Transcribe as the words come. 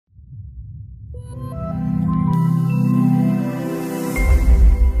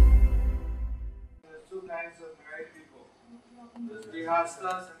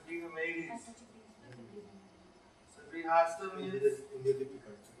grihastas and grihamadis. So grihasta means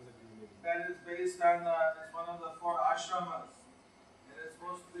that is based on it's one of the 4 ashramas, and it's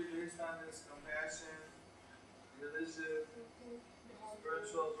supposed to be based on this compassion, religion,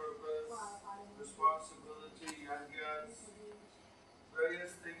 spiritual purpose, responsibility, yajnas,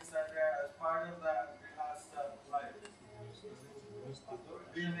 various things like that as part of that grihasta life.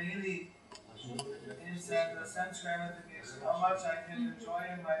 Grihamadi means that the sense gratification, how much I can enjoy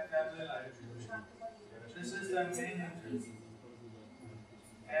in my family life. This is the main interest.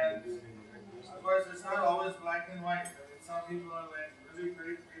 And of course, it's not always black and white. I mean, some people are like really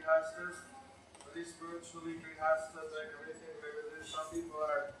great grihastas, really spiritually grihastas, like everything, very religious. Some people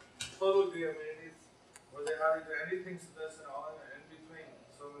are total grihamadis, where they hardly do anything to this and all in between.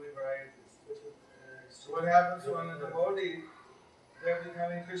 So many varieties. So what happens when a devotee, they're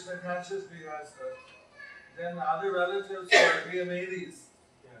becoming Krishna conscious grihasta, then the other relatives who are grihamadis,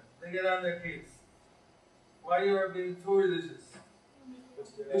 they get on their case. Why you are being too religious?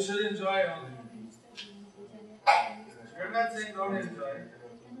 You should enjoy only. You're not saying don't enjoy.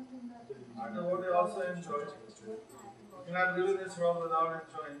 Our devotee also enjoys. You cannot live in this world without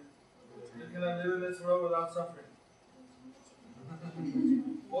enjoying. You cannot live in this world without suffering.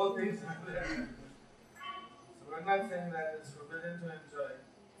 Both things are there. So we're not saying that it's forbidden to enjoy.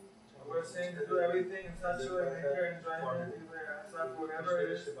 But we're saying to do everything in such a way, make your enjoyment, whatever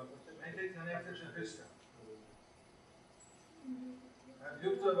it is, make it connected to Krishna. And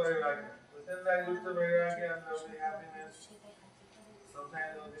Yukta Vairagya. Within that Yukta Vairagya, there will be happiness.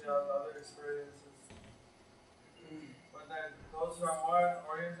 Sometimes there will be other experiences. But then those who are more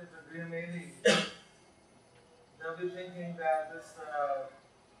oriented to Grihamadi, they'll be thinking that this,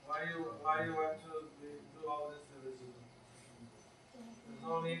 why you want to do all this religion? There's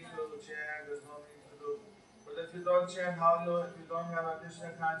no need to chant, there's no need to do. But if you don't chant, if you don't have a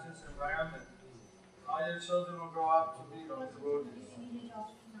Krishna conscious environment, all your children will grow up to be devotees.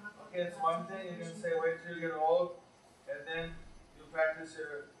 Okay, it's one thing, you can say wait till you get old and then you practice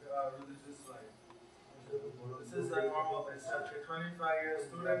your religious life. This is a normal, they said, 25 years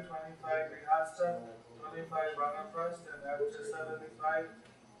student, 25 grihasta, 25 vanaprastha, and after 75,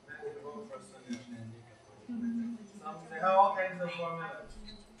 then you go for sannyasa. They have all kinds of formulas.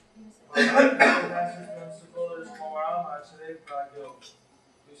 Conscious principle is moral, acharya, pragyo.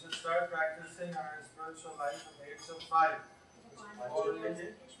 We should start practicing our spiritual life from the age of 5.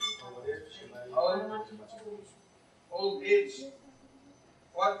 Old age.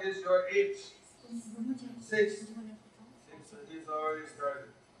 What is your age? 6. So he's already started.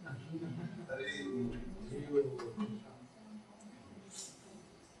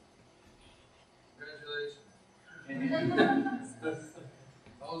 Congratulations.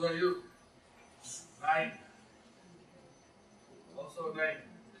 How old are you? 9. Also 9.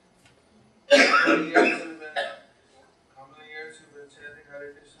 How many years you've been chanting Hare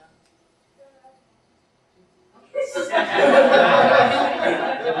Krishna?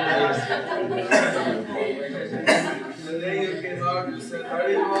 The day you came out, you said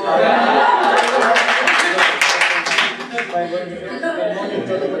Hare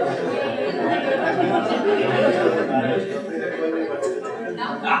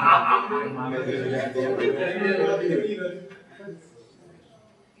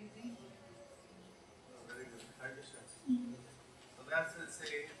So that's it,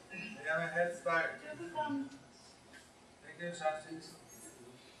 say, they have a head start. Thank you, Shastri.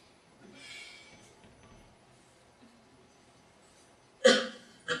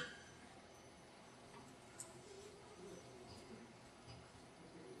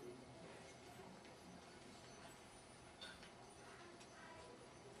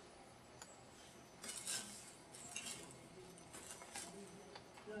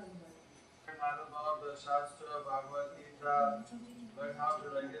 About the Shastra, Bhagavad Gītā, learn how to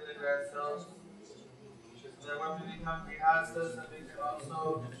regulate ourselves. Then when we become grihastas, and we can also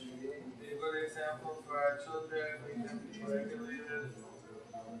be a good example for our children, we can be regulated in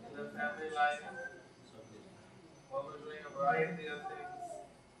the family life while we're doing a variety of things.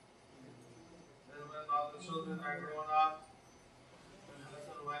 Then when all the children are grown up, when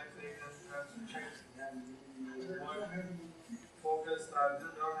husband and wife, they can concentrate more focused on, they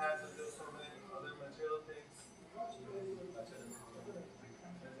don't have to do so many other material things.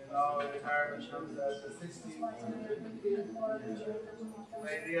 And then all retirement comes after 60. The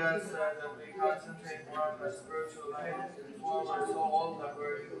idea is that we concentrate more on the spiritual life. Before we're so old that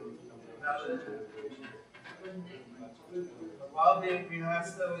we're invalid. But while being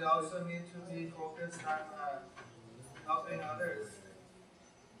grihasta, we also need to be focused on helping others.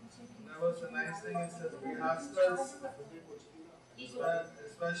 And that was the nice thing, it says grihastas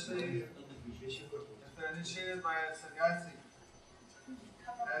Especially if they're initiated by a sannyasi,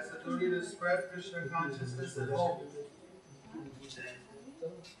 has the duty to spread Krishna consciousness at home.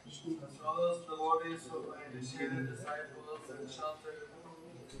 So all those devotees who are initiated disciples and sheltered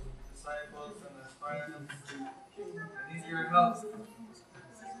disciples and aspirants, I need your help to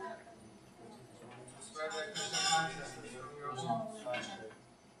spread that Krishna consciousness from your home.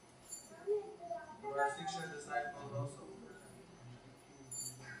 You are Siksha disciples also.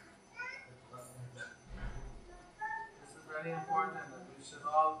 This is very important that we should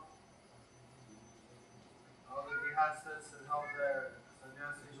all the grihasthas and help their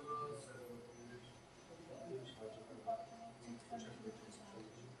sannyasi gurus.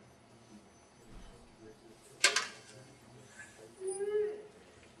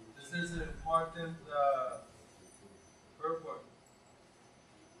 This is an important purport.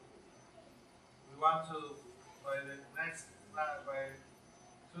 We want to, by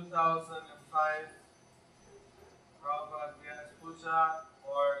 2005, Prabhupada Vyas Puja,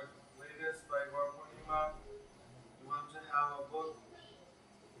 or latest by Gaur Purnima, we want to have a book.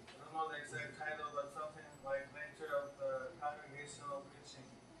 I don't know the exact title, but something like Nature of the Congregational Preaching.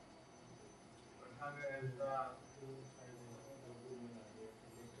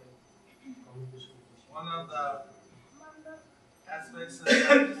 One of the aspects of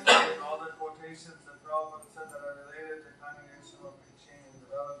that is all the quotations that Prabhupada said that are related to congregational preaching and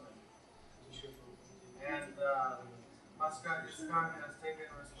development. And Muscat ISKCON has taken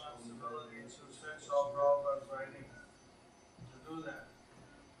responsibility to search all Prabhupada's writings to do that.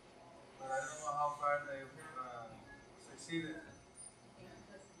 But I don't know how far they've succeeded.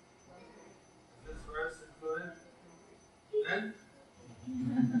 Is this verse included? Then?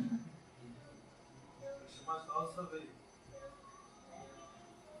 She must also be.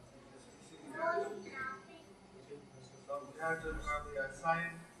 So we have to probably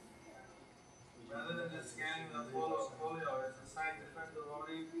assign, rather than just scanning the folio, it's assign different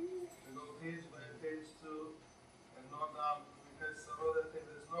devotees to go page by page to and note down, because some of the things,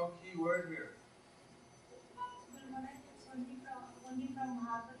 there's no key word here. Only from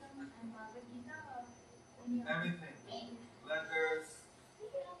Bhagavatam and Bhagavad Gītā, or everything. Letters,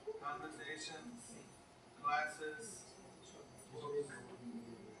 conversations, classes, books.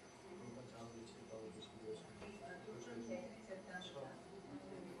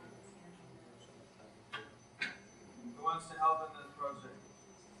 Who wants to help in this project?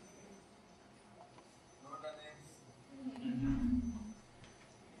 Know their names?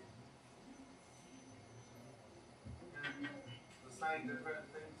 Assign different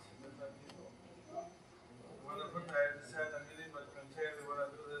things to different people. We want to put that, I just had a meeting with Kunte, we want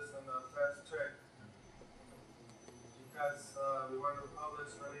to do this in a fast track. Because we want to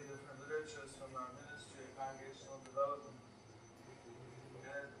publish many different literatures from our Ministry of Congregational Development.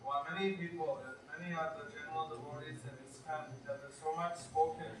 And while many people, many of the general devotees in ISKCON have so much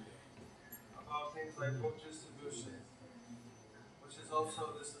spoken about things like book distribution, which is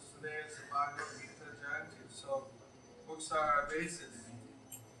also, this is today, it's the Bhagavad Gītā Jayanti, so books are our basis.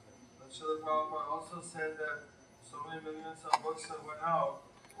 But Srila Prabhupada also said that so many millions of books that went out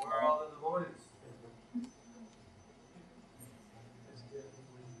were all the devotees.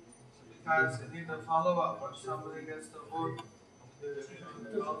 Because you need to follow up when somebody gets the book,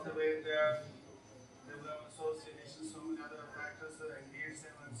 cultivate their development association, so many other factors that engage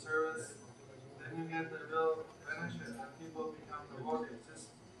them in service, then you get the real benefit and people become devotees.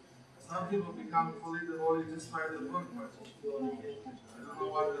 Some people become fully devoted just by the book, but I don't know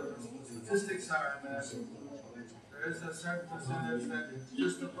what the statistics are in that. There is a certain percentage that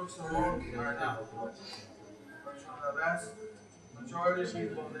just the books alone are enough. But from the vast majority of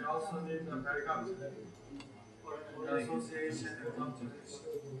people, they also need the backup, the association and cultivation.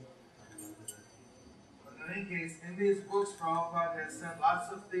 But in any case, in these books, Prabhupada has said lots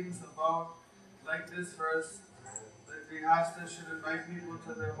of things about, like this verse, that grihasthas should invite people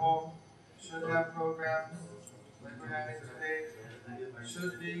to their home, should have programs like we're having today,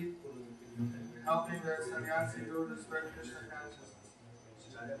 should be helping their sannyasi guru to spread Krishna consciousness.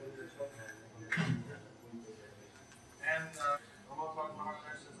 And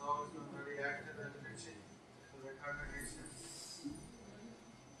Mathurādeśa has always been very active in preaching to the congregations.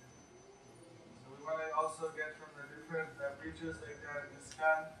 So we want to also get from the different preachers like that in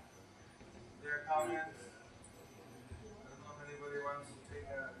ISKCON, their comments. I don't know if anybody wants to take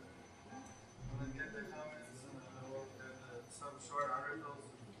get the comments and some short articles.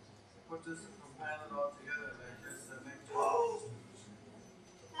 Put this and compile it all together like this and make sure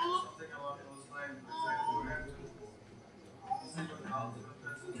something along those lines. Exactly we have to see what the ultimate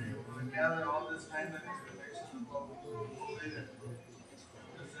message is. We want to gather all this kind of information and what we read it.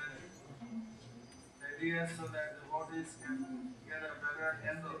 idea so that devotees can get a better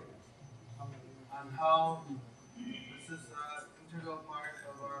handle on how this is an integral part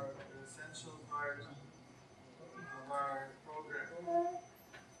of our essential part of our program.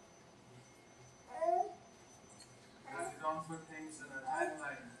 If we don't put things in a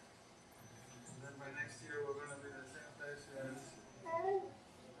timeline, then by next year we're going to be the same place we are this year.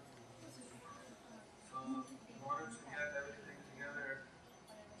 So in order to get everything together,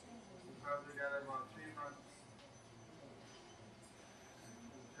 we probably got about 3 months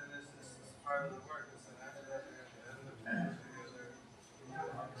to finish this part of the work. And after that, we have to edit the pictures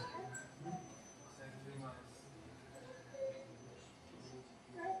together. Same 3 months.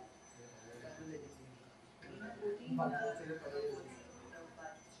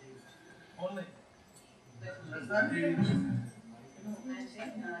 Only. That's not 80%.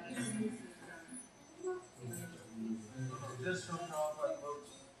 Just from Prabhupada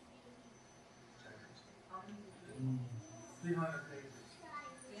books. 300 pages.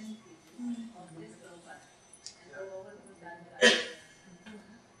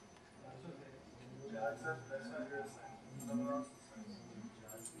 Yeah, that's what you're saying. Someone else is saying.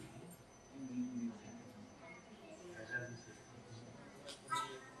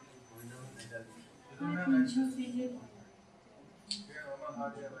 You don't have access. Here, Mama, how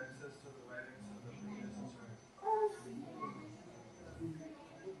do you have access to the writings of the previous insurance?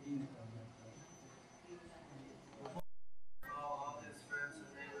 All his friends and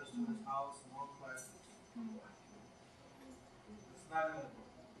neighbors to his house and all classes. It's not in the book.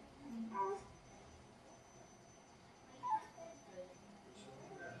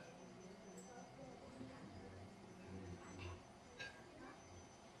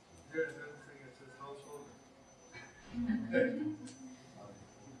 Here it doesn't say it says household.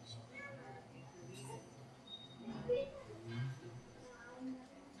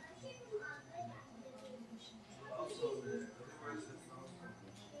 Also, everywhere it says household.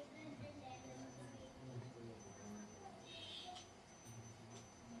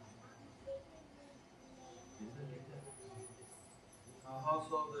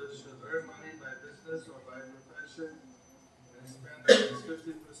 Householders should earn money by business or by profession and spend at least 50%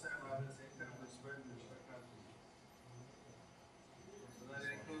 of his income to spread the country. So that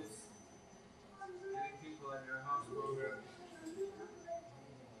includes getting people at your house programs,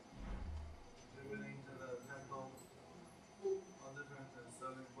 contributing to the temple, all different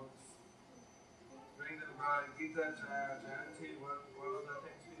selling books. Bring them by Gītā, Jayanti. One of the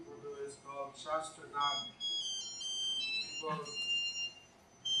things people do is called Shastra Dan. People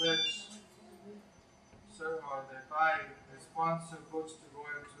pledge, or they buy, they sponsor books to go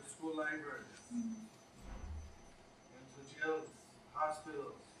into school libraries, into jails,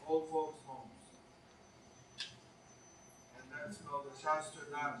 hospitals, old folks' homes. And that's called the Shastra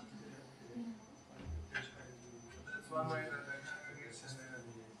Dan. That's one way that the congregation,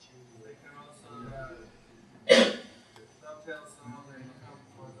 they can also dovetail some of their income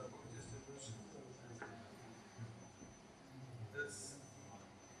for the book distribution.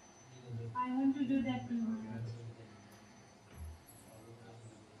 I want to do that too.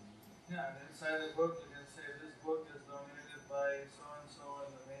 Yeah, and inside the book you can say this book is donated by so and so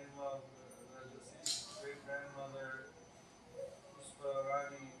in the name of the deceased great grandmother, Puspa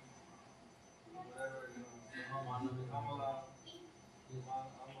Rani, whatever, Kamala, Amma.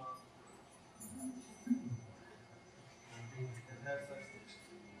 It has such things.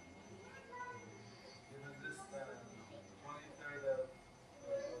 Even this 23rd of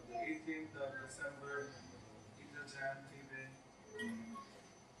the 18th of December, Gītā Jayanti Day,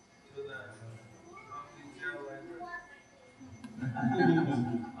 to the county jail library.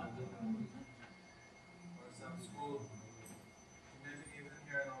 Or some school. Maybe even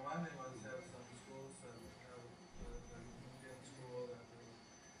here in Oman they must have some schools that have the Indian school that they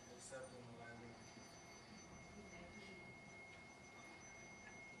accept in the library.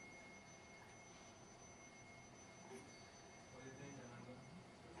 What do you think, Ananda?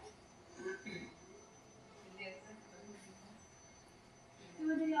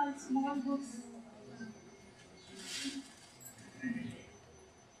 They are small books.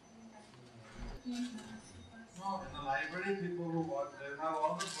 No, in the library, people who want, they have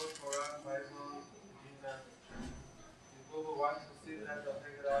all the books, Quran, Bible, Gītā. People who want to see that, they'll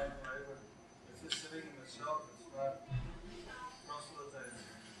take it out in the library. It's just sitting in the shelf, it's not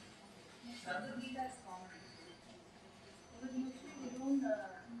proselytizing. The Gītā is common. But usually we don't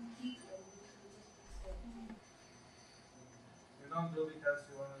teach them. You don't do it because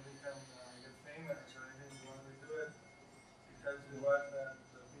you want to become, get famous or anything. You want to do it because you want that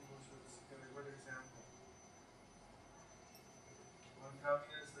the people should get a good example. One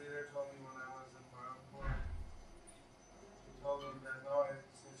communist leader told me when I was in Barampur,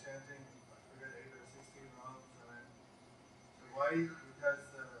 wife,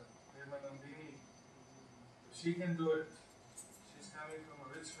 because Premanandini, she can do it. She's coming from a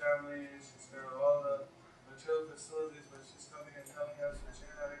rich family, she's got all the material facilities, but she's coming and telling us that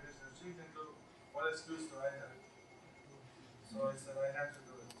she can do. What excuse do I have? So I said, I have to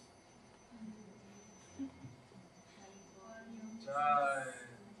do it. Jai.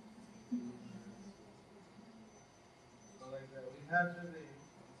 So like that, we have to be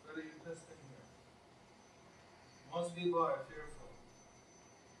very interesting here. Most people are fearful.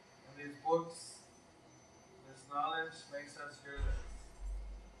 And these books, this knowledge makes us fearless.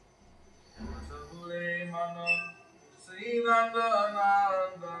 Mathurādeśa mana Srinanda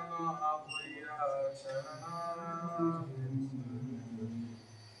Nandana Abhaya Charana.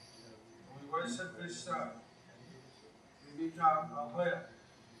 When we worship Krishna, we become Abhaya.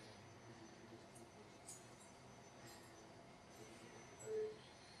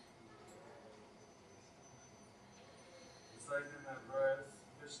 It's like in that verse,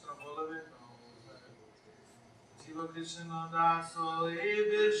 Krishna Bolavit, Jiva Krishna Daso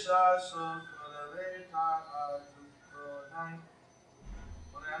Ebishasho Kodaleta Adukonai.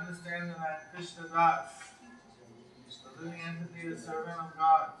 When I understand that I am Krishna Das, the living entity is servant of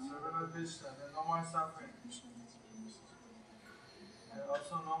God, servant of Krishna, then no more suffering. And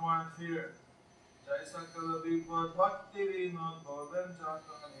also no more fear. Jai Sakala Vipod Bhakti Vinod Bodhan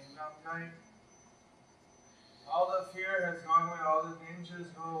Chakra Ningam Kai. All the fear has gone away, all the dangers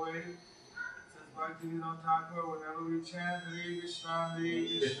go away. Says Bhakti Vinod Thakur, whenever we chant Hare Krishna, Hare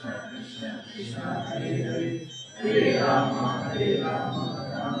Krishna, Krishna Krishna, Hare Hare, Hare Rama, Hare Rama,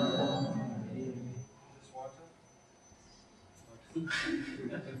 Rama Rama. Just water?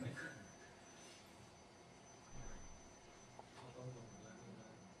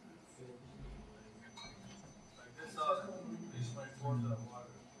 Like this, I'll reach my quota of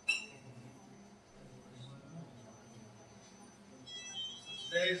water.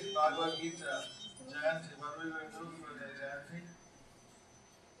 Today's Bhagavad Gītā, Jayanti. What are we going to do for the Jayanti?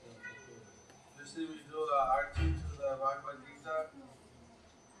 Usually we do arti to the Bhagavad Gītā.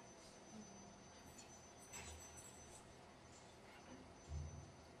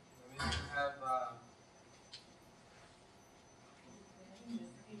 And we can have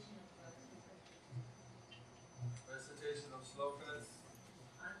recitation of slokas.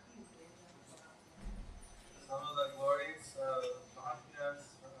 Some of the glories, Mahatyas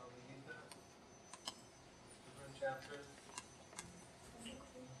of the Gītā, different chapters.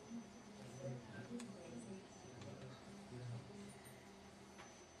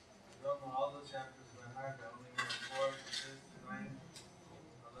 I don't know all the chapters by heart, I only know 4, 6, 9,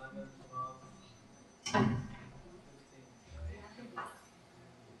 11, 12, 15.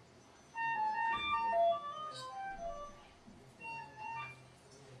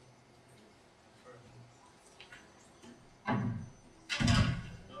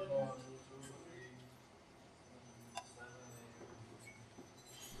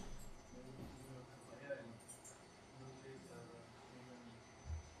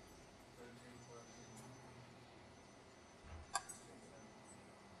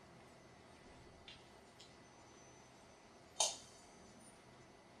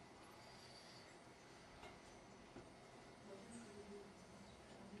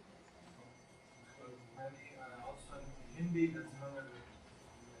 Also in Hindi, that's another way.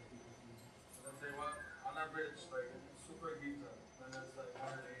 So if they want unabridged, like Super Gītā, then that's like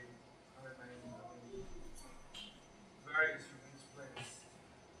 108, 190. Varies from each place,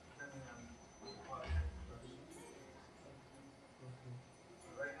 depending on what version.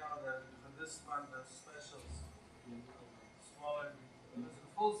 Right now, for this month, the specials, smaller, it's a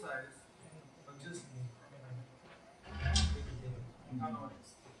full size, but just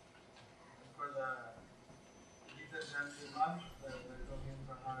unnoticed. For the Gītā Jayanti month, they're going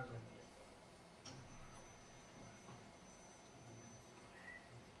for 100.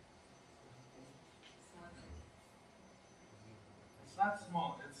 It's not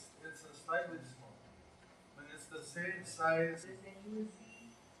small, it's a slightly small. But it's the same size. Then you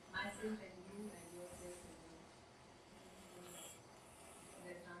see myself and you and yourself and you.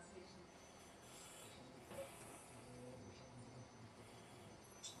 The translation.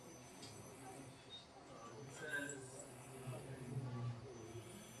 It says,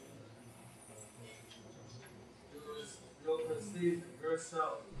 you'll perceive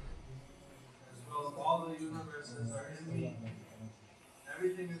yourself as well as all the universes are in me.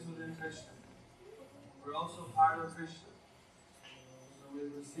 Everything is within Krishna. We're also part of Krishna. So we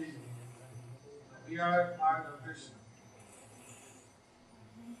receive. We are part of Krishna.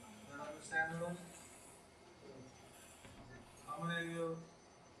 Do you understand this? How many of you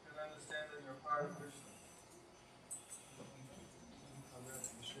can understand that you're part of Krishna?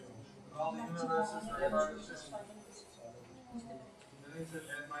 universes are flourishing. Then he said,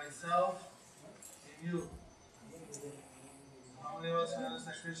 and myself in you. How many of us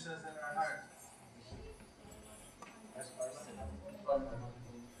understand Krishna is in our heart?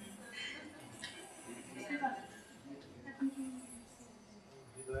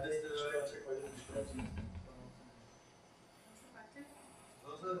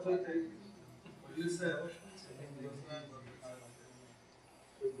 Those are the two things. What you said.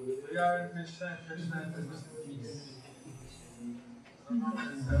 We are in Krishna and Krishna is in us. I don't know what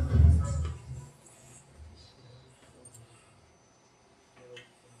is that.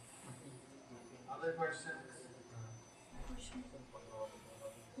 Other questions?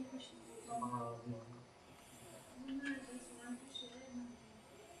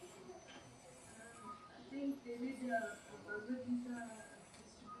 I think there is a Bhagavad Gītā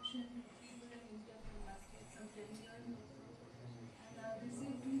distribution to people in India from last year, some 10 years or so. And I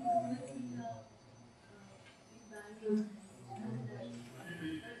received two Bhagavad Gītā in Bangalore. And that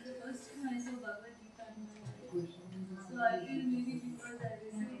was the first time I saw Bhagavad Gītā in my life. So I feel maybe because I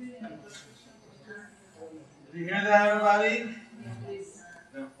received it in a professional way. Did you hear that, everybody?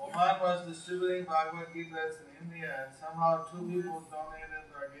 Oman was distributing Bhagavad Gītas in India, and somehow two people donated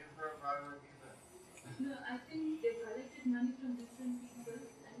or gave her Bhagavad Gīta. No, I think they collected money from different people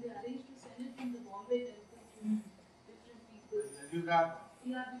and they arranged to send it from the Bombay temple to different people. And you got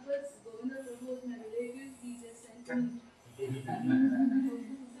Yeah, because Governor Prabhu was my relative, he just sent me. So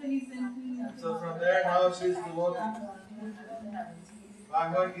he sent me. so from there now she's devotee.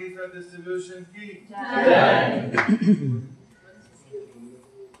 Bhagavad Gita distribution ki.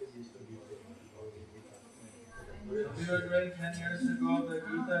 We were doing 10 years ago the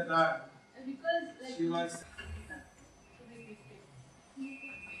Gita Dhan. Because like She was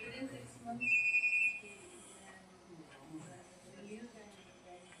within 6 months,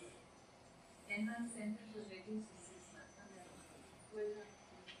 enhanced sentence was reduced to 6 months.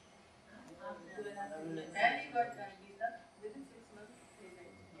 Daddy got Gita within 6 months.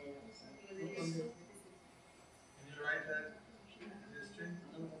 Can you write that history?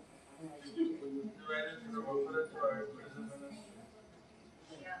 You write it for the Mathurādeśa or prison minister?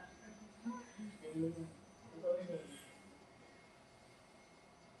 Yeah.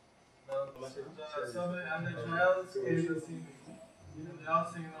 Somebody on the trials came to see me. And they all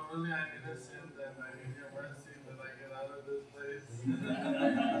say, really I'm innocent and I need your mercy that I get out of this place.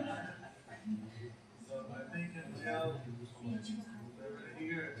 So I think in jail, they were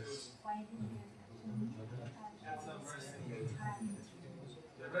eager to get some mercy.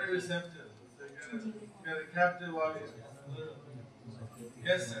 They're very receptive. They got a captive audience.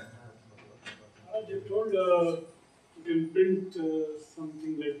 Yes, sir. They told you can print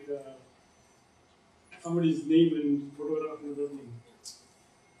something like somebody's name and photograph and everything.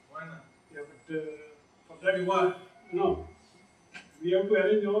 Why not? Yeah, but for that you want, no. We have to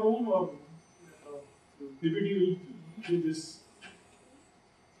arrange our own or DPT will do this.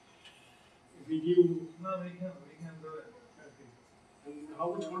 If we give. No, we can do it. Okay. And how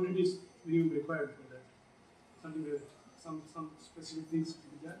much quantities will you require for that? Something like some specific things to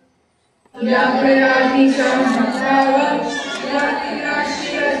be done.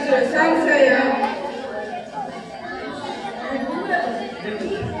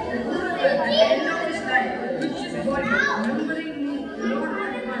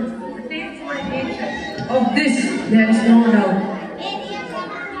 Of this, there is no doubt.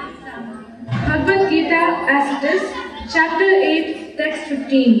 Bhagavad Gītā as it is, chapter 8, text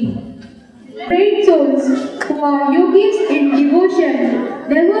 15. Great souls who are yogis in devotion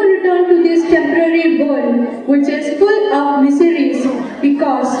never return to this temporary world which is full of miseries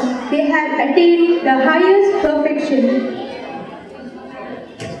because they have attained the highest perfection.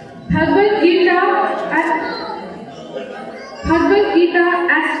 Bhagavad Gītā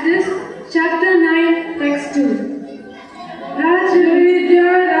as it is, chapter 9, text 2. Rajvidya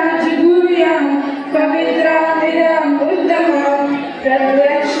Rajgurya Pavitra Vidam Uttama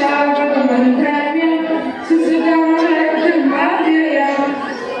Pradvaksha Mantranya Susudam Madhyaya.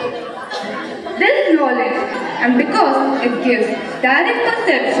 This knowledge, and because it gives direct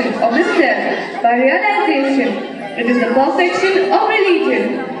perception of the self by realization, it is the perfection of religion.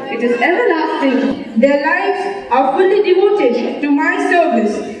 It is everlasting. Their lives are fully devoted to my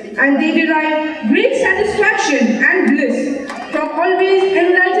service, and they derive great satisfaction and bliss from always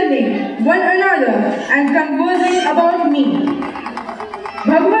enlightening one another and conversing about me.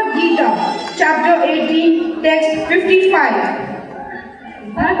 Bhagavad Gītā, chapter 18, text 55.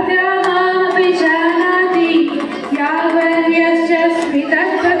 Bhaktyāma vijanati yāvaryasya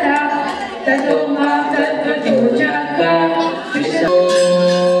smitatvata tato ma tattvato jatva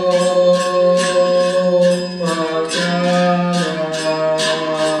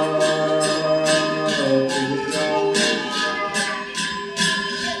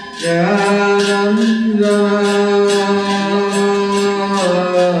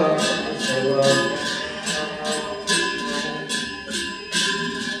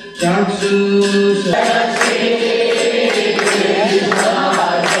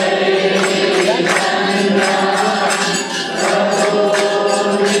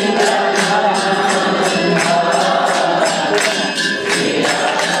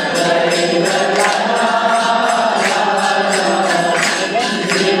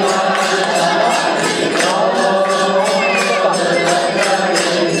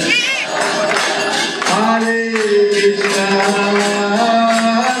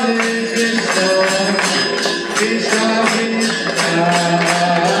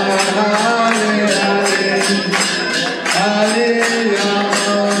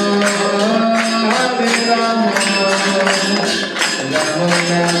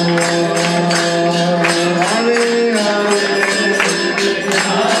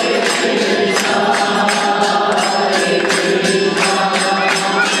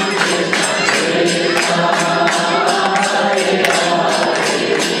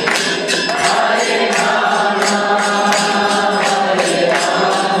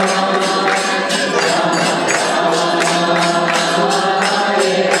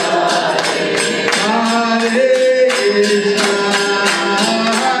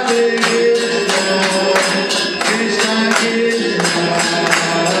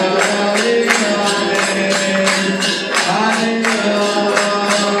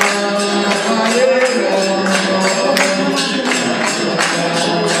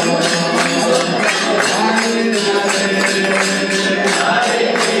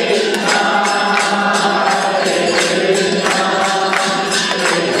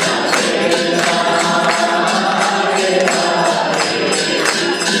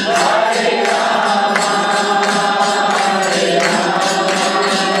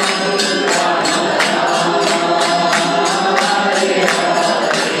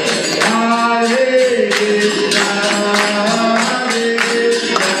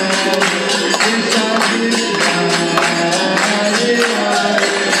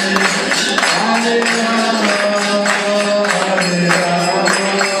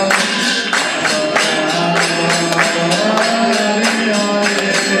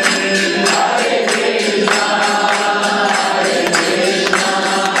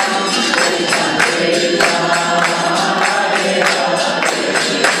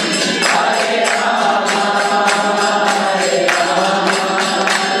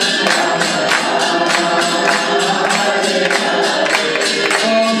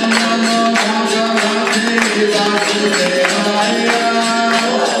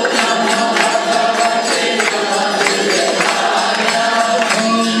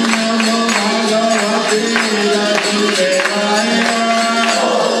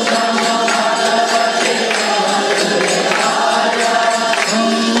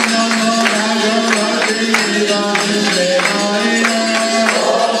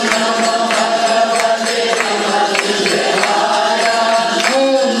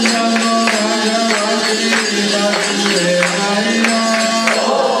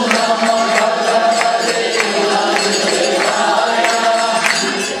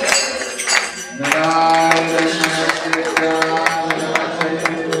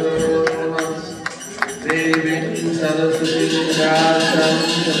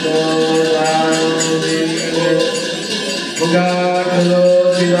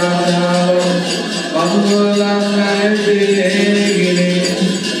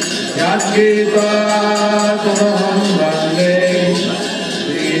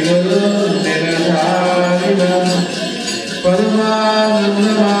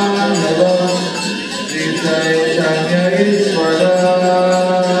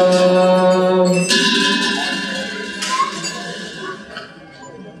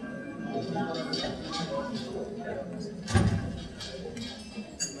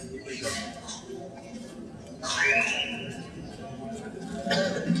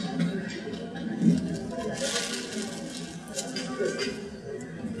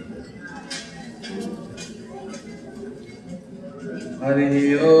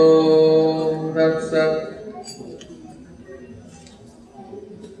Hari Om Tat Sat.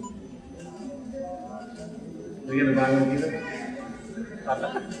 We get a Bhagavad Gītā?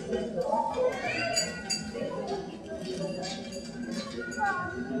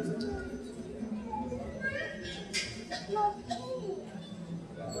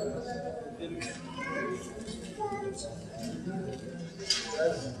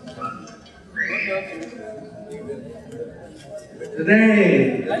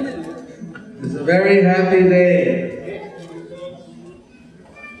 Today is a very happy day.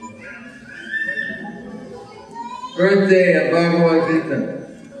 birthday of Bhagavad Gītā.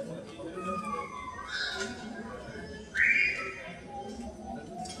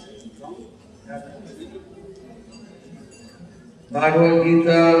 Bhagavad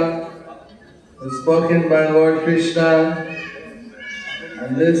Gītā was spoken by Lord Krishna on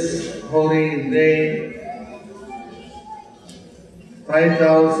this holy day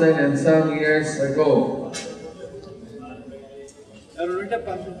 5,000 and some years ago.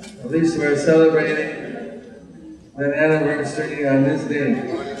 At least we're celebrating the anniversary on this day.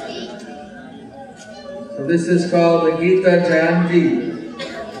 So this is called the Gītā Jayanti.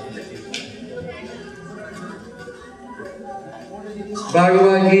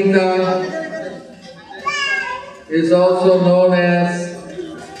 Bhagavad Gītā is also known as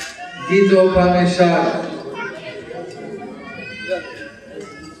Gītā.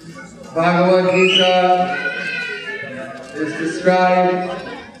 Bhagavad Gītā is described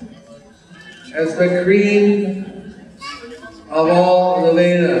as the cream of all the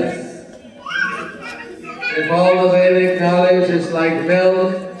Vedas. If all the Vedic knowledge is like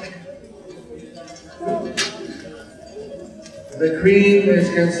milk, the cream is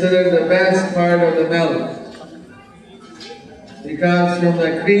considered the best part of the milk. Because from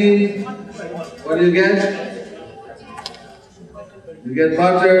the cream, what do you get? You get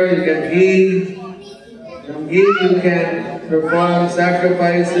butter, you get ghee. From ghee you can perform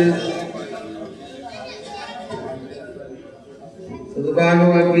sacrifices. So the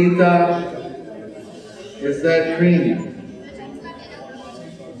Bhagavad Gītā is that cream.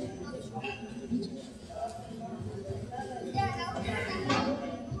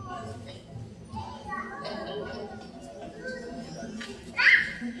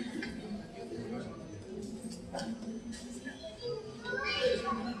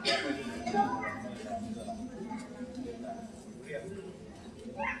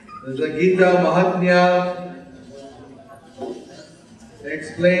 The Gītā Mahatmya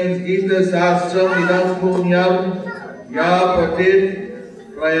explains Gītā Sastram idam punyam ya patit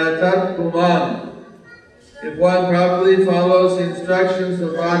prayatat puman. If one properly follows the instructions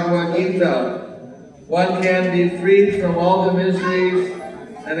of Bhagavad Gītā, one can be freed from all the miseries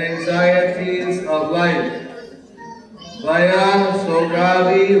and anxieties of life. Vaya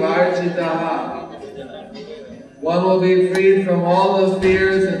sogadi varjitaha. One will be freed from all the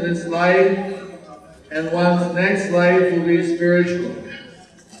fears in this life, and one's next life will be spiritual.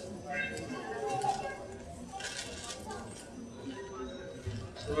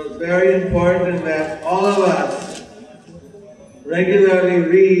 So it's very important that all of us regularly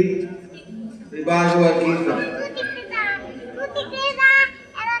read the Bhagavad Gītā.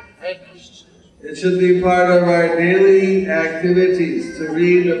 It should be part of our daily activities to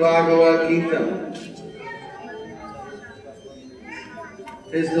read the Bhagavad Gītā.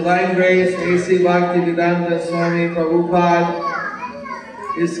 His Divine Grace, A.C. Bhaktivedanta Swami Prabhupada,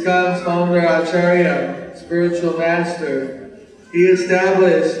 ISKCON's founder Acharya, spiritual master, he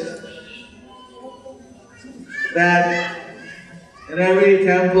established that in every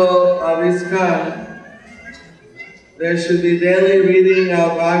temple of ISKCON, there should be daily reading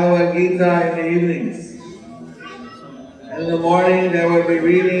of Bhagavad Gītā in the evenings. And in the morning, there will be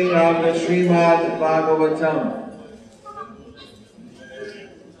reading of the Srimad Bhagavatam.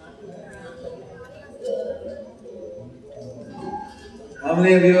 How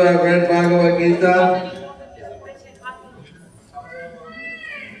many of you have read Bhagavad Gītā?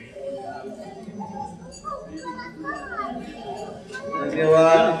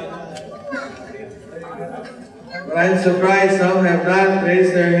 But I'm surprised some have not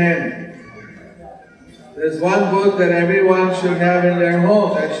raised their hand. There's one book that everyone should have in their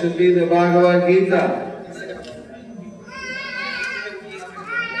home. That should be the Bhagavad Gītā.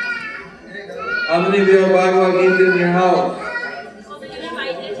 How many of you have Bhagavad Gītā in your house?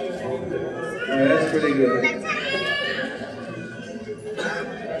 Oh, that's pretty good.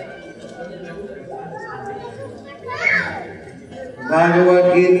 Bhagavad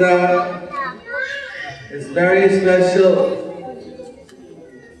Gītā is very special.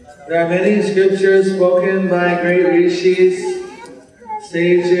 There are many scriptures spoken by great rishis,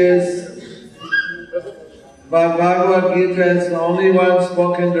 sages, but Bhagavad Gītā is the only one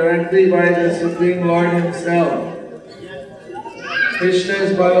spoken directly by the Supreme Lord Himself. Krishna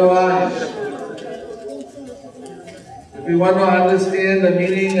is Bhagavan. If we want to understand the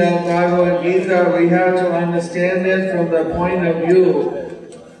meaning of Bhagavad Gītā, we have to understand it from the point of view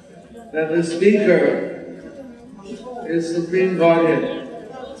that the speaker is Supreme Godhead.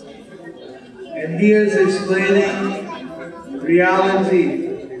 And he is explaining reality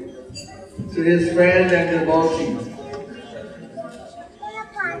to his friend and devotee.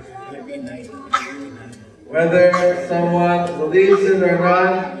 Whether someone believes it or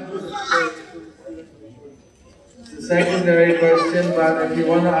not, it's a secondary question, but if you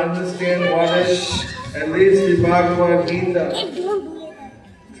want to understand what is at least the Bhagavad Gītā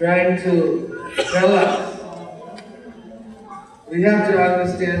trying to tell us, we have to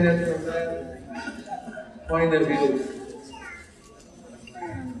understand it from that point of view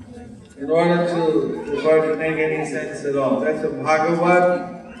in order for it to make any sense at all. That's the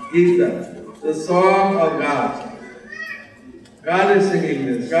Bhagavad Gītā, the song of God. God is singing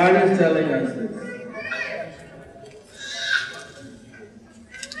this. God is telling us this.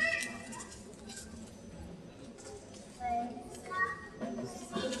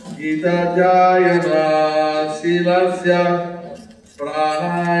 Gītā Jayana Silasya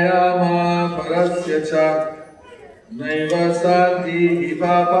Pranayama Parasya Cha Naiva Santi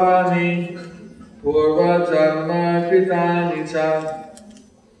Hipapani Purva Janma Kritani Cha.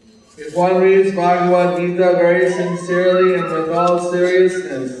 If one reads Bhagavad Gītā very sincerely and with all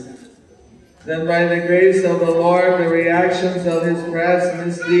seriousness, then by the grace of the Lord, the reactions of his past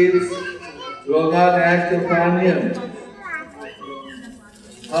misdeeds will not act upon him.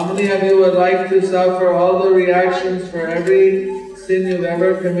 How many of you would like to suffer all the reactions for every sin you've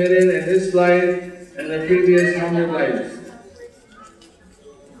ever committed in this life and the previous 100 lives?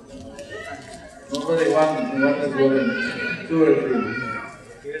 Nobody, one is willing. 2 or 3.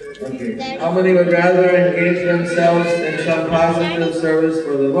 Okay. How many would rather engage themselves in some positive service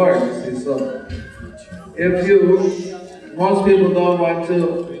for the Lord? See, so most people don't want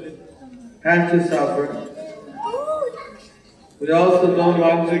to have to suffer. We also don't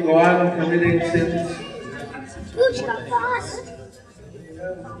want to go on committing sins.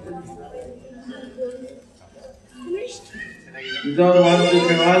 We don't want to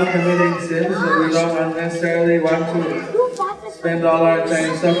go on committing sins, but we don't unnecessarily want to spend all our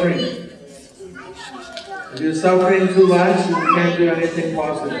time suffering. If you're suffering too much, you can't do anything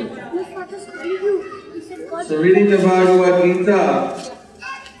positive. So reading the Bhagavad Gītā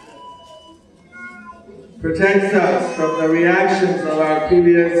protects us from the reactions of our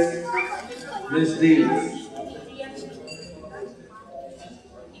previous misdeeds.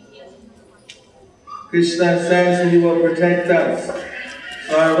 Krishna says he will protect us.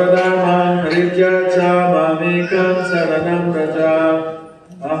 Sarvadharman parijyaca mamekam saranam raja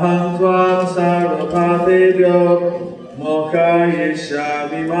aham tvam sarvapapebhyo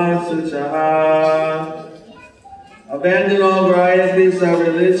mokkayishyami ma sucaha. Abandon all varieties of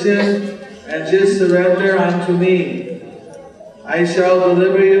religion and just surrender unto me. I shall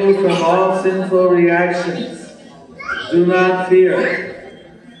deliver you from all sinful reactions. Do not fear.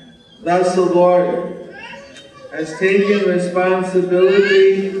 Thus the Lord has taken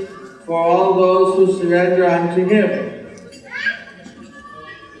responsibility for all those who surrender unto him.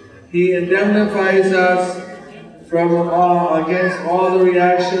 He indemnifies us against all the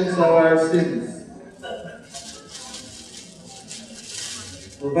reactions of our sins.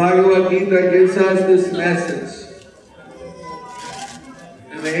 The Bhagavad Gītā gives us this message.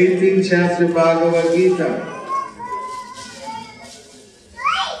 In the 18th chapter of Bhagavad Gītā,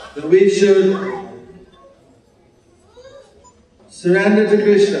 that we should surrender to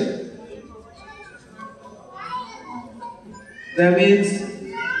Krishna. That means,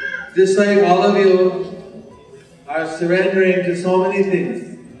 just like all of you are surrendering to so many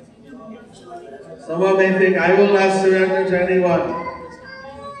things. Someone may think, I will not surrender to anyone.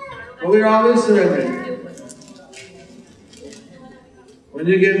 But we're always surrendering. When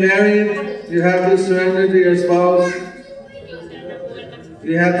you get married, you have to surrender to your spouse.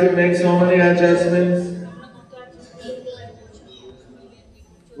 You have to make so many adjustments.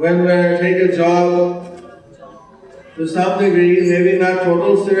 When we take a job, to some degree, maybe not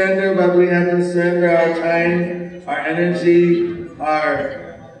total surrender, but we have to surrender our time, our energy,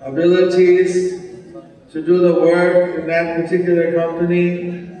 our abilities to do the work in that particular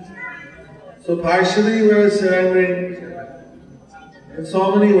company. So partially we're surrendering in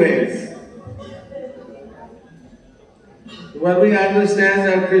so many ways. When we understand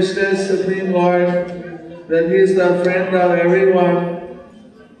that Krishna is Supreme Lord, that He is the friend of everyone,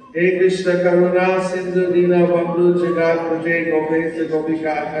 Hey Krishna Karuna Sindhu Dina Bandhu Jagat Pate Gopesa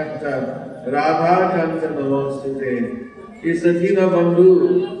Gopika Kanta Radha Kanta Namostute. He is the Dina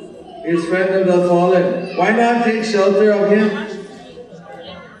Bandhu, He is friend of the fallen. Why not take shelter of Him?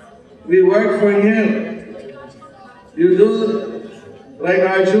 We work for Him. You do like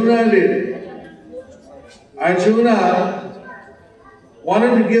Arjuna did. Arjuna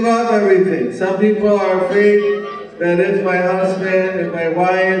wanted to give up everything. Some people are afraid that if my husband, if my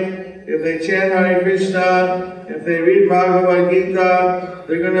wife, if they chant Hare Krishna, if they read Bhagavad Gītā,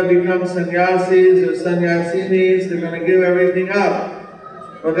 they're going to become sannyasis or sannyasinis, they're going to give everything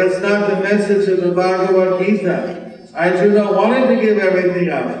up. But that's not the message of the Bhagavad Gītā. Arjuna wanted to give everything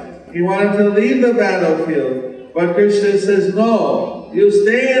up. He wanted to leave the battlefield. But Krishna says, no, you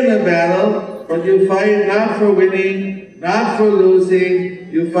stay in the battle, but you fight not for winning, not for losing,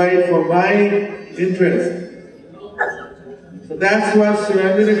 you fight for my interest. So that's what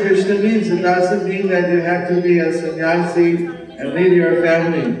surrender to Krishna means. It doesn't mean that you have to be a sannyasi and leave your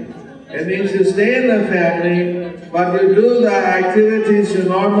family. It means you stay in the family, but you do the activities you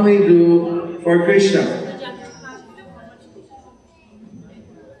normally do for Krishna.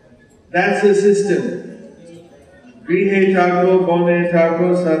 That's the system. Grihe Thakur, Bone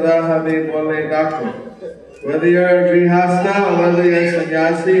Thakur, Sada Hade Bole Thakur. Whether you're a grihastha or whether you're a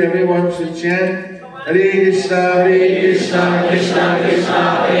sannyasi, everyone should chant Hare Krishna, Krishna Krishna,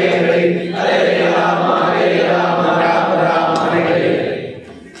 Hare Hare, Hare Rama, Rama Rama, Hare Hare.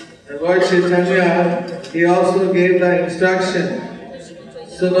 And Lord Chaitanya, he also gave the instruction,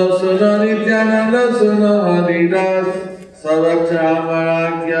 Suno Suno Nityananda Suno Haridas, Sarvatra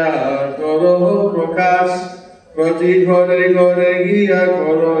Amaragya, Koro Prakash, Prati Kore Kore Giya,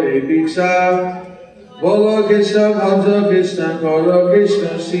 Koro Ebiksha, Bolo Krishna, Bhajo Krishna, Koro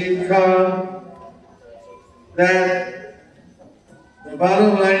Krishna Shikha. That the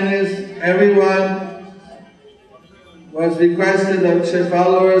bottom line is everyone was requested of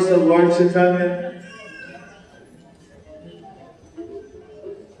followers of Lord Chaitanya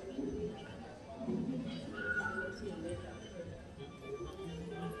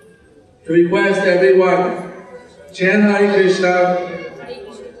to request everyone chant Hare Krishna,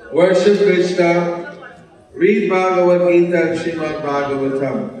 worship Krishna, read Bhagavad Gītā and Srimad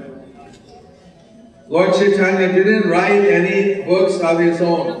Bhagavatam. Lord Chaitanya didn't write any books of his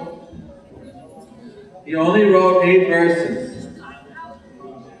own. He only wrote 8 verses.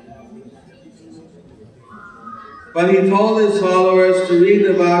 But he told his followers to read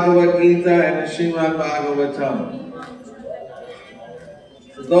the Bhagavad Gītā and the Srimad Bhagavatam.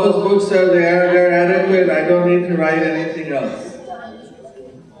 So those books are there, they're adequate, I don't need to write anything else.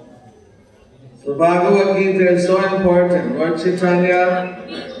 So Bhagavad Gītá is so important. Lord Chaitanya,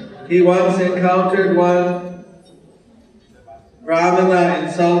 he once encountered one Brahmana in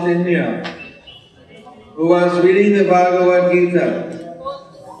South India who was reading the Bhagavad Gītā.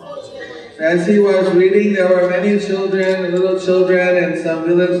 As he was reading, there were many children, little children, and some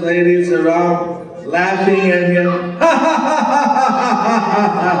village ladies around laughing at him. Ha ha ha ha ha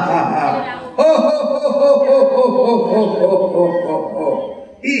ha ha! Ho ho ho ho ho ho ho ho ho!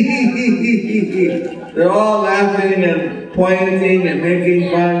 Hee hee hee hee hee hee! They're all laughing and pointing and making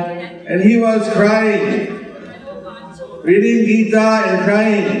fun. And he was crying, reading Gītā and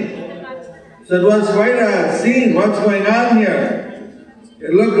crying. So it was quite a scene. What's going on here?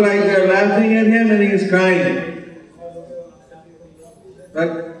 It looked like they're laughing at him and he's crying.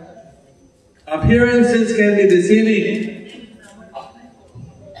 But appearances can be deceiving.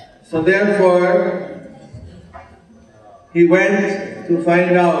 So therefore, he went to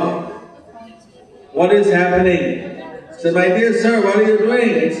find out what is happening. He said, my dear sir, what are you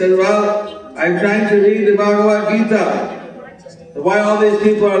doing? He said, well, I'm trying to read the Bhagavad Gītā. So why all these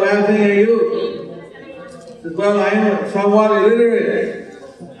people are laughing at you? He said, well, I'm somewhat illiterate.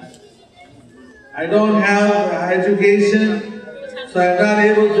 I don't have education, so I'm not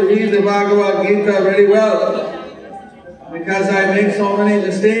able to read the Bhagavad Gītā very well. Because I make so many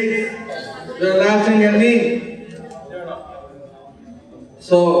mistakes, they're laughing at me.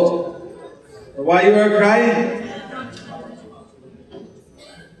 So, why you are crying?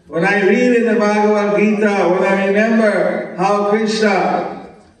 When I read in the Bhagavad Gītā, when I remember how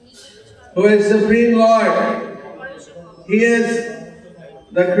Krishna, who is Supreme Lord, He is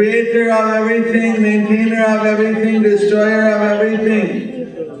the creator of everything, maintainer of everything, destroyer of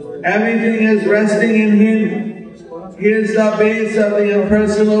everything. Everything is resting in Him. He is the base of the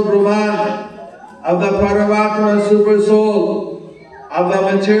impersonal Brahman, of the Paramatma Super Soul, of the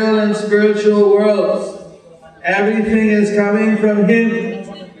material and spiritual worlds. Everything is coming from Him.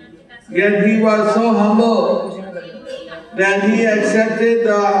 Yet He was so humble that He accepted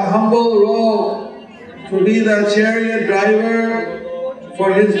the humble role to be the chariot driver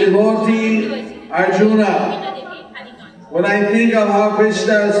for His devotee Arjuna. When I think of how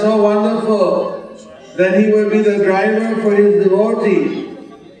Krishna is so wonderful that He would be the driver for His devotee,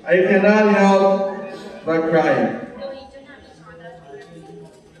 I cannot help but cry.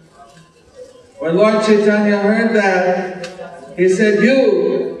 When Lord Chaitanya heard that, he said,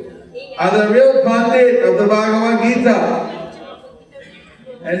 you are the real Pandit of the Bhagavad Gītā.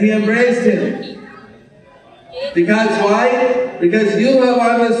 and he embraced him. Because why? Because you have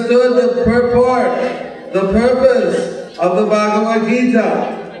understood the purport, the purpose of the Bhagavad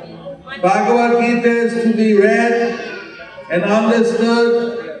Gītā. Bhagavad Gītā is to be read and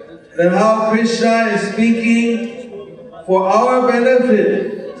understood that how Krishna is speaking for our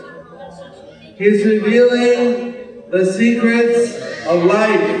benefit. He's revealing the secrets of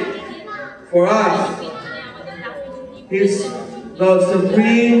life for us. He's the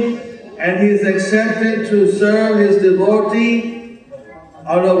supreme and he's accepted to serve his devotee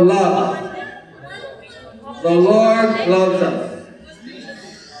out of love. The Lord loves us.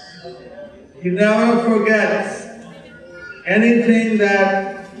 He never forgets anything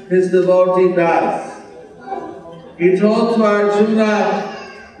that his devotee does. He told to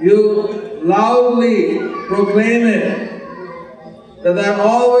Arjuna, you loudly proclaim it, that I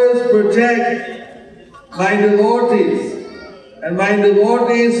always protect my devotees, and my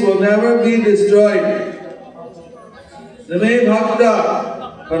devotees will never be destroyed. Name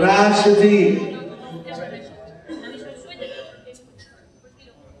Bhakta Panashati.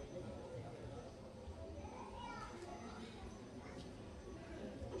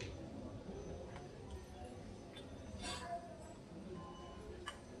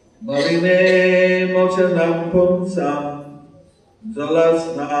 Marine mochanam punsam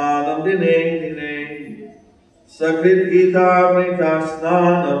jalasnanam dine dine sakrit gita amrita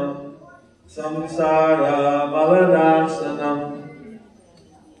snanam samsara maladāsanam.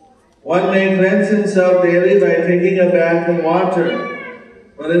 One may cleanse himself daily by taking a bath in water,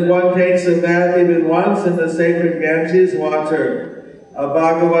 but if one takes a bath even once in the sacred Ganges water of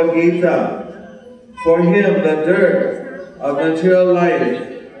Bhagavad Gītā, for him the dirt of material life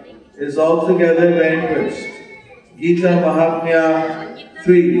is altogether vanquished. Gītā Mahatmya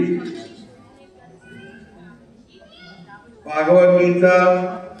 3. Bhagavad Gītā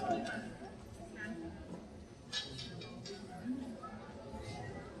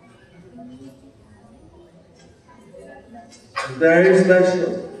is very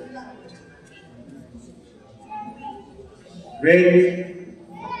special. Great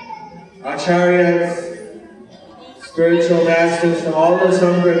acharyas, spiritual masters from all the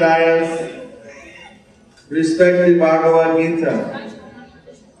sampradayas respect the Bhagavad Gītā.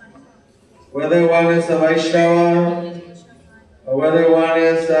 Whether one is a Vaishnava or whether one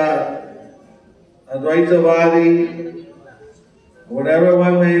is a Advaitavadi, whatever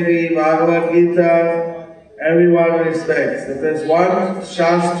one may be, Bhagavad Gītā, everyone respects. If there's one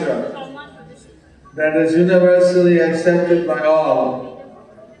Shastra that is universally accepted by all,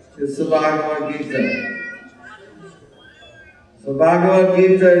 it's the Bhagavad Gītā. So Bhagavad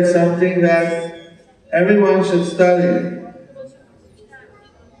Gītā is something that everyone should study.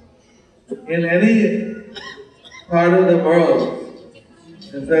 In any part of the world,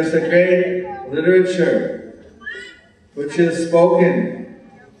 if there's a great literature which is spoken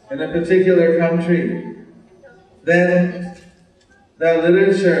in a particular country, then that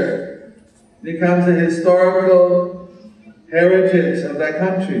literature becomes a historical heritage of that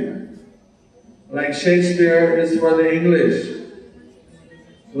country. Like Shakespeare is for the English.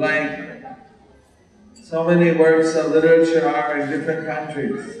 Like so many works of literature are in different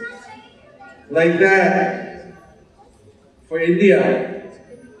countries. Like that, for India,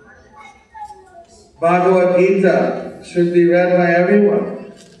 Bhagavad Gītā should be read by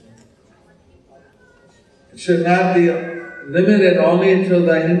everyone. It should not be limited only to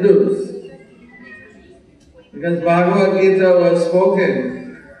the Hindus. Because Bhagavad Gītā was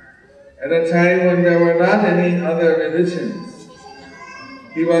spoken at a time when there were not any other religions.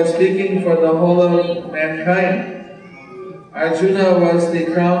 He was speaking for the whole of mankind. Arjuna was the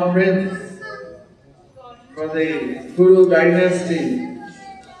crown prince for the Kuru dynasty,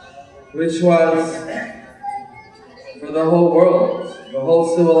 which was for the whole world, the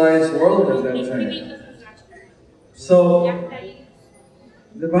whole civilized world at that time. So,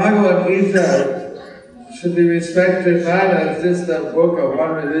 the Bhagavad Gītā should be respected not as just a book of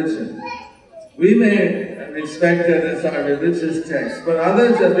one religion. We may respect it as our religious text, but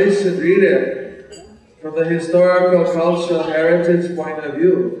others at least should read it from the historical, cultural heritage point of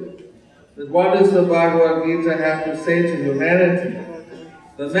view. That what does the Bhagavad Gītā have to say to humanity?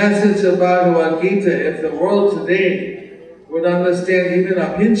 The message of Bhagavad Gītā, if the world today would understand even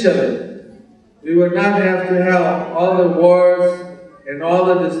a pinch of it, we would not have to have all the wars and all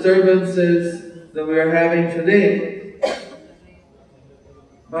the disturbances that we are having today.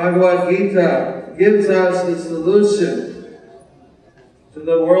 Bhagavad Gītā gives us the solution to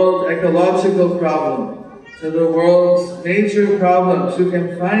the world ecological problem, to the world's nature problems. You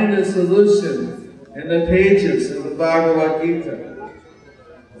can find the solution in the pages of the Bhagavad Gītā.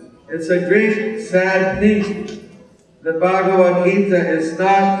 It's a great sad thing that Bhagavad Gītā is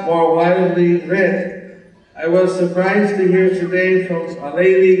not more widely read. I was surprised to hear today from a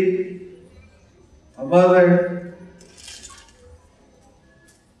lady, a mother,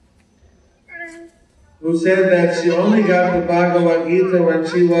 who said that she only got the Bhagavad Gītā when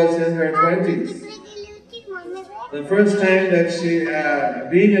she was in her 20s. The first time that she,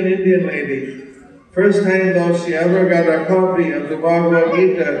 being an Indian lady, first time though she ever got a copy of the Bhagavad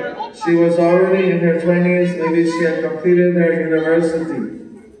Gītā, she was already in her 20s, maybe she had completed her university.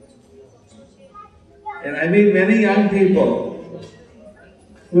 And I meet many young people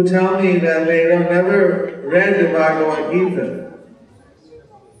who tell me that they have never read the Bhagavad Gītā.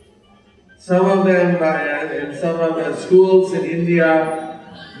 Some of them, in some of the schools in India,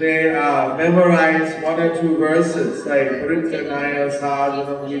 they memorize one or two verses, like Prityanaya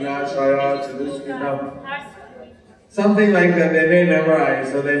Sadhanam Vinashaya Chadushkitam. Something like that they may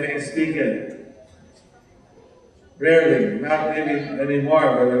memorize or they may speak it. Rarely, not maybe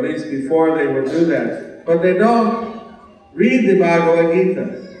anymore, but at least before they would do that. But they don't read the Bhagavad Gītā.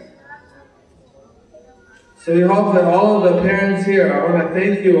 So we hope that all of the parents here, I want to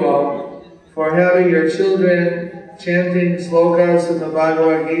thank you all for having your children chanting slokas in the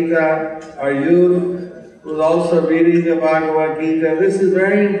Bhagavad Gītā, our youth who is also reading the Bhagavad Gītā. This is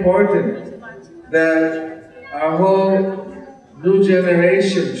very important that our whole new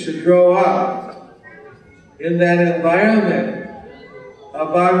generation should grow up in that environment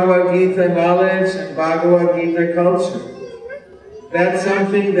of Bhagavad Gītā knowledge and Bhagavad Gītā culture. That's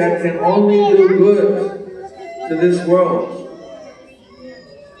something that can only do good to this world.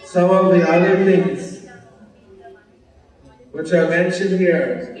 Some of the other things which are mentioned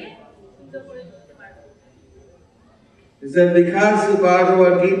here is that because the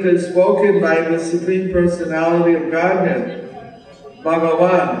Bhagavad Gītā is spoken by the Supreme Personality of Godhead,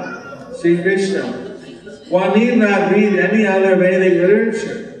 Bhagavan, Sri Krishna, one need not read any other Vedic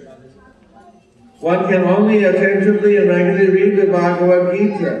literature. One can only attentively and regularly read the Bhagavad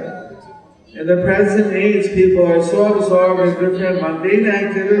Gītā. In the present age, people are so absorbed in different mundane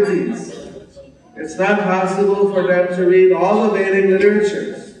activities. It's not possible for them to read all the Vedic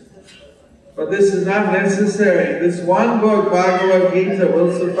literatures. But this is not necessary. This one book, Bhagavad Gītā,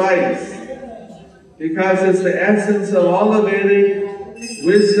 will suffice. Because it's the essence of all the Vedic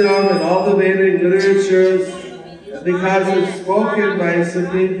wisdom and all the Vedic literatures, and because it's spoken by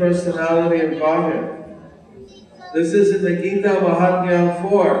Supreme Personality of Godhead. This is in the Gītā Mahatmya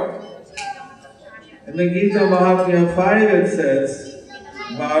 4. In the Gītā Mahatmya 5 it says,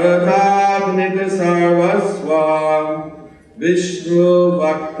 Bharatadmika sarvasvam Vishnu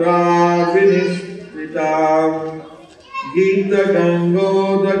bhakta vinishritam Gītā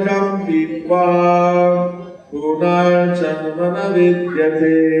gangodakam pitva punarjanmana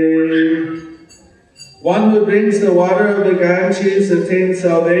vidyate. One who drinks the water of the Ganges attains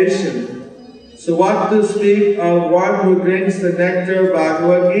salvation. So what to speak of one who drinks the nectar of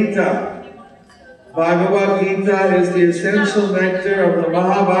Bhagavad Gītā? Bhagavad Gītā is the essential nectar of the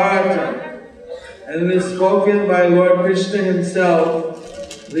Mahabharata, and it is spoken by Lord Krishna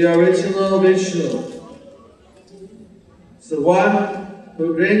himself, the original Vishnu. So one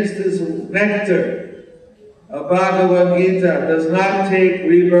who drinks this nectar of Bhagavad Gītā does not take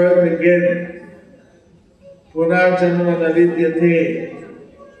rebirth again. Punarjanmana vidyate.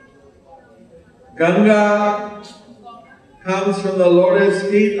 Ganga comes from the lotus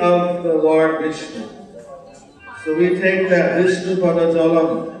feet of the Lord Vishnu. So we take that Vishnu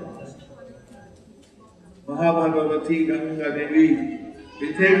Padajalam, Mahabhagavati Ganga Devi.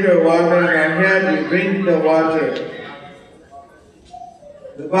 We take her water in our hand, we drink the water.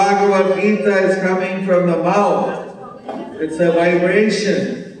 The Bhagavad Gītā is coming from the mouth. It's a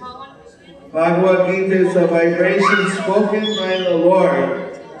vibration. Bhagavad Gītá is a vibration spoken by the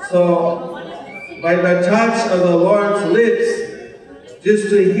Lord. So, by the touch of the Lord's lips, just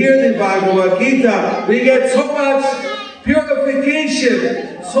to hear the Bhagavad Gītā, we get so much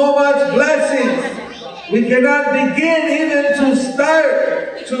purification, so much blessings. We cannot begin even to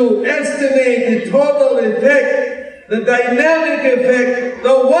start to estimate the total effect, the dynamic effect,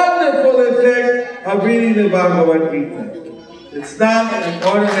 the wonderful effect of reading the Bhagavad Gītā. It's not an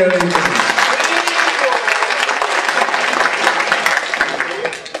ordinary thing.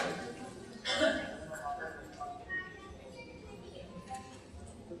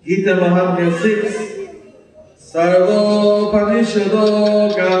 Gītā Mahatmya 6. Sarvo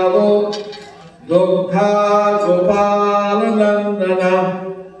Panishado Gavo Dogdha Gopalanandana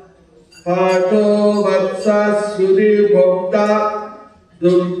Pato Vatsa Sudhi Bhokta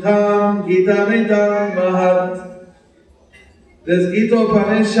Dugdham Gītamidam Mahat. This Gītā,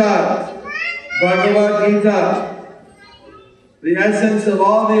 Bhagavad Gītā, the essence of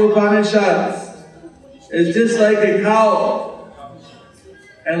all the Upanishads, is just like a cow.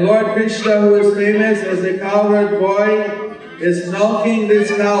 And Lord Krishna, who is famous as the cowherd boy, is milking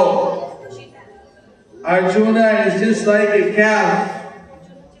this cow. Arjuna is just like a calf.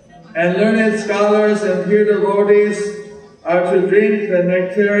 And learned scholars and pure devotees are to drink the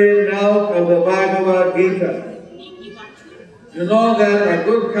nectarian milk of the Bhagavad Gītā. You know that a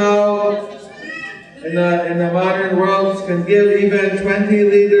good cow in the modern world can give even 20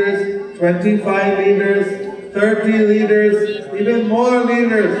 liters, 25 liters, 30 liters, even more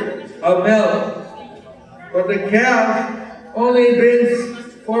liters of milk. But the calf only drinks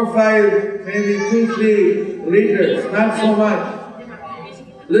 4, 5, maybe 2, 3 liters, not so much.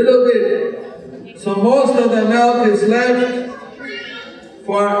 Little bit. So most of the milk is left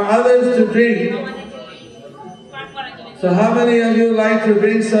for others to drink. So how many of you like to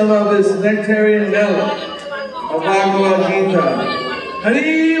drink some of this nectarian milk of Bhagavad Gītā?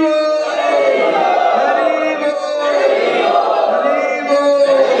 Hari Bol! Hari Bol! Hari Bol!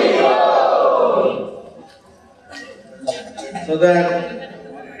 So that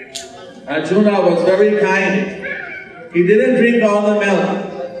Arjuna was very kind. He didn't drink all the milk.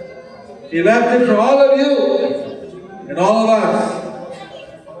 He left it for all of you and all of us.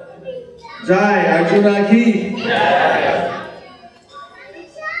 Jai Arjuna ki.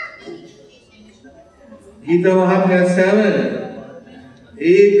 Gītā Mahatmya 7.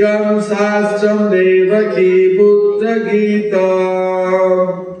 Ekam sastram devaki putra Gītā.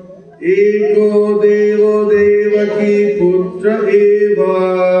 Eko devo devaki putra eva.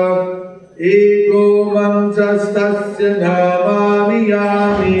 Eko mantrastasya namami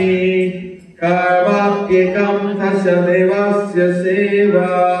yami. Karmapyekam tasya devasya seva.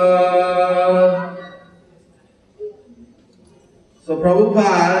 So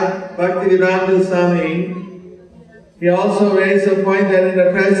Prabhupada, Bhaktivedanta Swami, he also raised the point that in the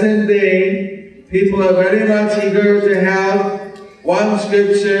present day, people are very much eager to have one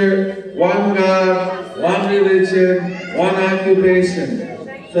scripture, one God, one religion, one occupation.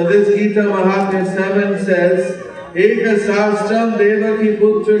 So this Gītā Mahatmya 7 says, Eka Sastram Devaki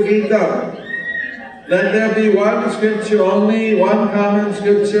Putra Gītā. Let there be one scripture only, one common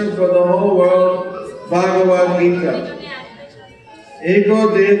scripture for the whole world, Bhagavad Gītā. Eko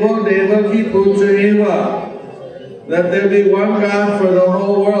Devo Devaki Putra Eva. Let there be one God for the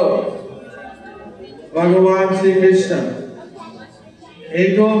whole world, Bhagavan Sri Krishna.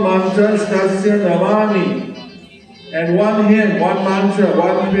 Eko Mantras Tasya Namami. And one hymn, one mantra,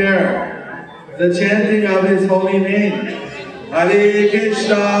 one prayer, the chanting of His holy name. Hare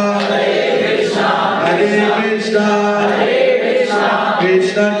Krishna, Hare Krishna, Hare Krishna, Hare Krishna,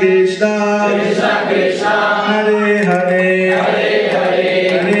 Krishna Krishna, Krishna Krishna, Hare Hare, Hare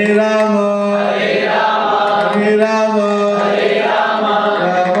Hare, Hare Rama, Hare Rama, Hare Rama, Hare Rama,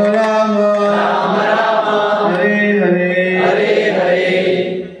 Rama Rama, Rama Rama, Hare Hare, Hare Hare.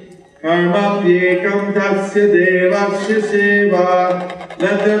 Karmapyekam tasya devasya seva.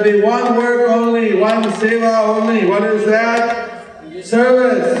 Let there be one work only, one seva only. What is that?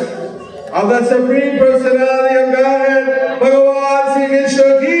 Service of the Supreme Personality of Godhead, Bhagavan Sri Krishna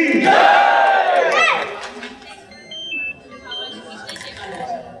ki.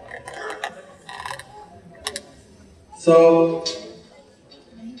 So,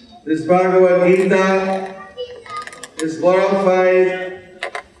 this Bhagavad Gītā is glorified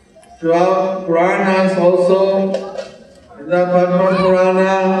throughout Puranas also. In the Padma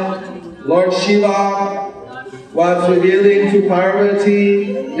Purana, Lord Shiva was revealing to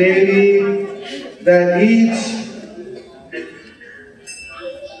Parvati Devi that each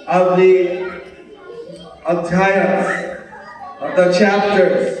of the adhyayas, of the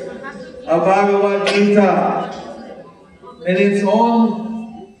chapters of Bhagavad Gītā, in its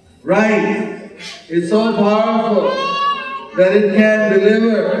own right, is so powerful that it can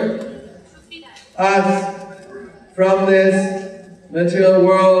deliver us from this material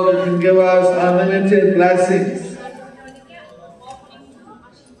world. It can give us unlimited blessings.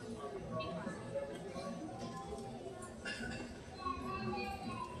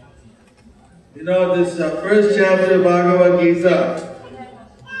 You know, this first chapter of Bhagavad Gītā,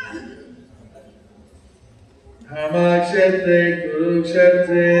 Dharmakshetre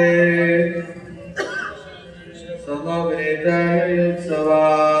Kurukshetre Samaveta Yutsava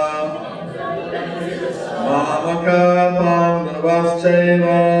Mamaka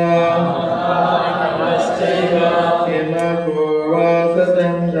Pandavaschaiva Kima Kurvasa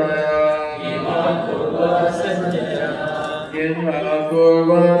Sanjaya Kima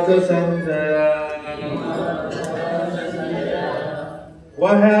Kurvasa Sanjaya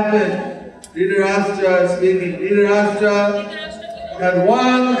What happened? Dhritarashtra speaking. Dhritarashtra had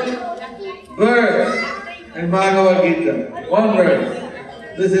one verse in Bhagavad Gītā. One verse.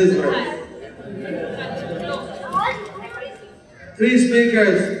 This is verse.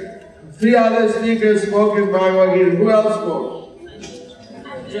 3 other speakers spoke in Bhagavad Gītā. Who else spoke?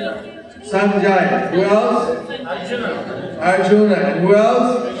 Sanjaya. Who else? Arjuna. And who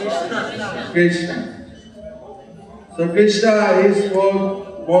else? Krishna. So Krishna, he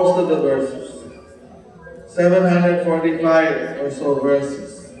spoke most of the verses. 745 or so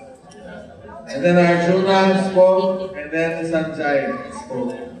verses. And then Arjuna spoke, and then Sanjaya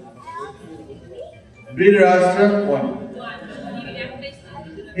spoke. Dhritarashtra, one.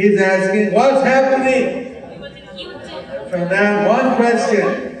 He's asking, what's happening? From that one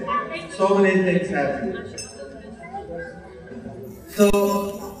question, so many things happen.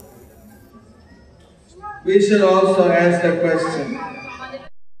 So, we should also ask a question.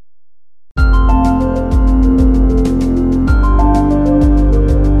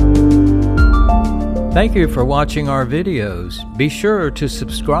 Thank you for watching our videos. Be sure to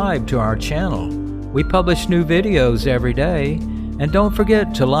subscribe to our channel. We publish new videos every day. And don't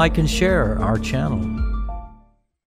forget to like and share our channel.